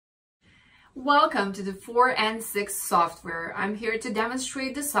Welcome to the 4 and 6 software. I'm here to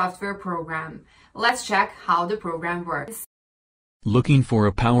demonstrate the software program. Let's check how the program works. Looking for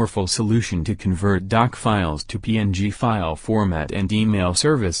a powerful solution to convert doc files to PNG file format and email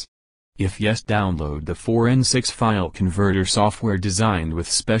service? If yes, download the 4 and 6 file converter software designed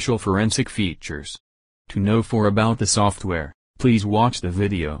with special forensic features. To know more about the software, please watch the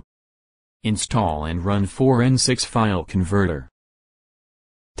video. Install and run 4 and 6 file converter.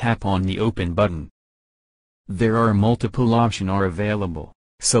 Tap on the Open button. There are multiple options available.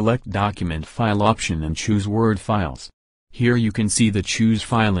 Select Document File option and choose Word files. Here you can see the Choose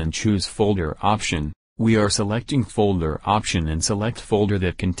File and Choose Folder option. We are selecting Folder option and select folder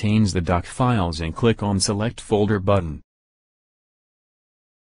that contains the doc files and click on Select Folder button.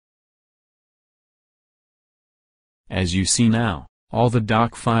 As you see now, all the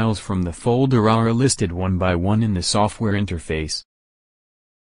doc files from the folder are listed one by one in the software interface.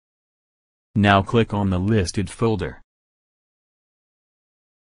 Now click on the listed folder.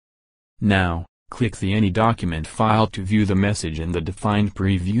 Now, click the Any Document file to view the message in the defined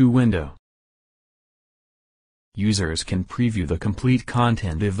preview window. Users can preview the complete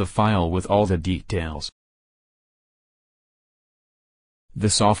content of the file with all the details. The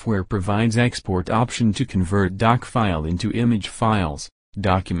software provides export option to convert doc file into image files,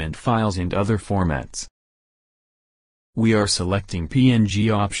 document files and other formats. We are selecting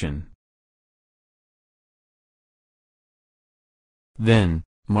PNG option. Then,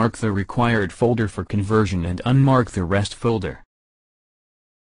 mark the required folder for conversion and unmark the rest folder.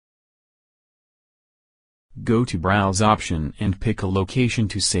 Go to Browse option and pick a location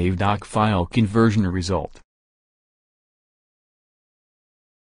to save doc file conversion result.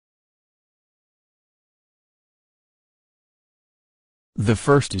 The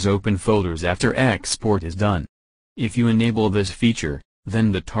first is Open folders after export is done. If you enable this feature,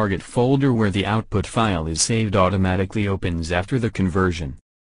 then the target folder where the output file is saved automatically opens after the conversion.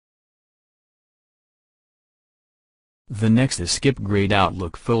 The next is Skip Grayed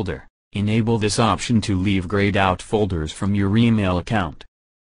Outlook folder. Enable this option to leave grayed out folders from your email account.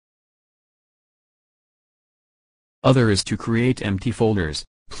 Other is to create empty folders.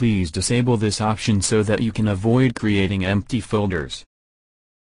 Please disable this option so that you can avoid creating empty folders.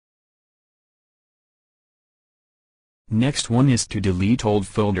 Next one is to delete old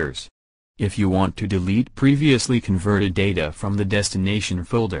folders. If you want to delete previously converted data from the destination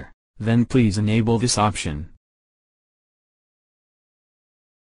folder, then please enable this option.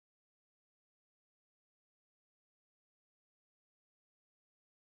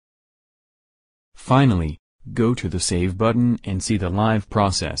 Finally, go to the Save button and see the live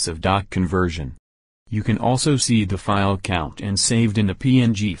process of doc conversion. You can also see the file count and saved in the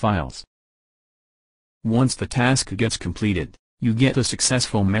PNG files. Once the task gets completed, you get a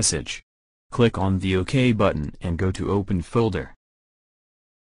successful message. Click on the OK button and go to Open folder.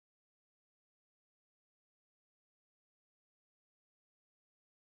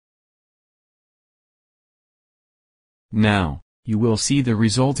 Now, you will see the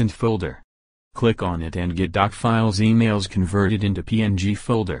resultant folder. Click on it and get doc files emails converted into PNG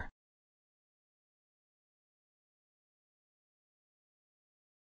folder.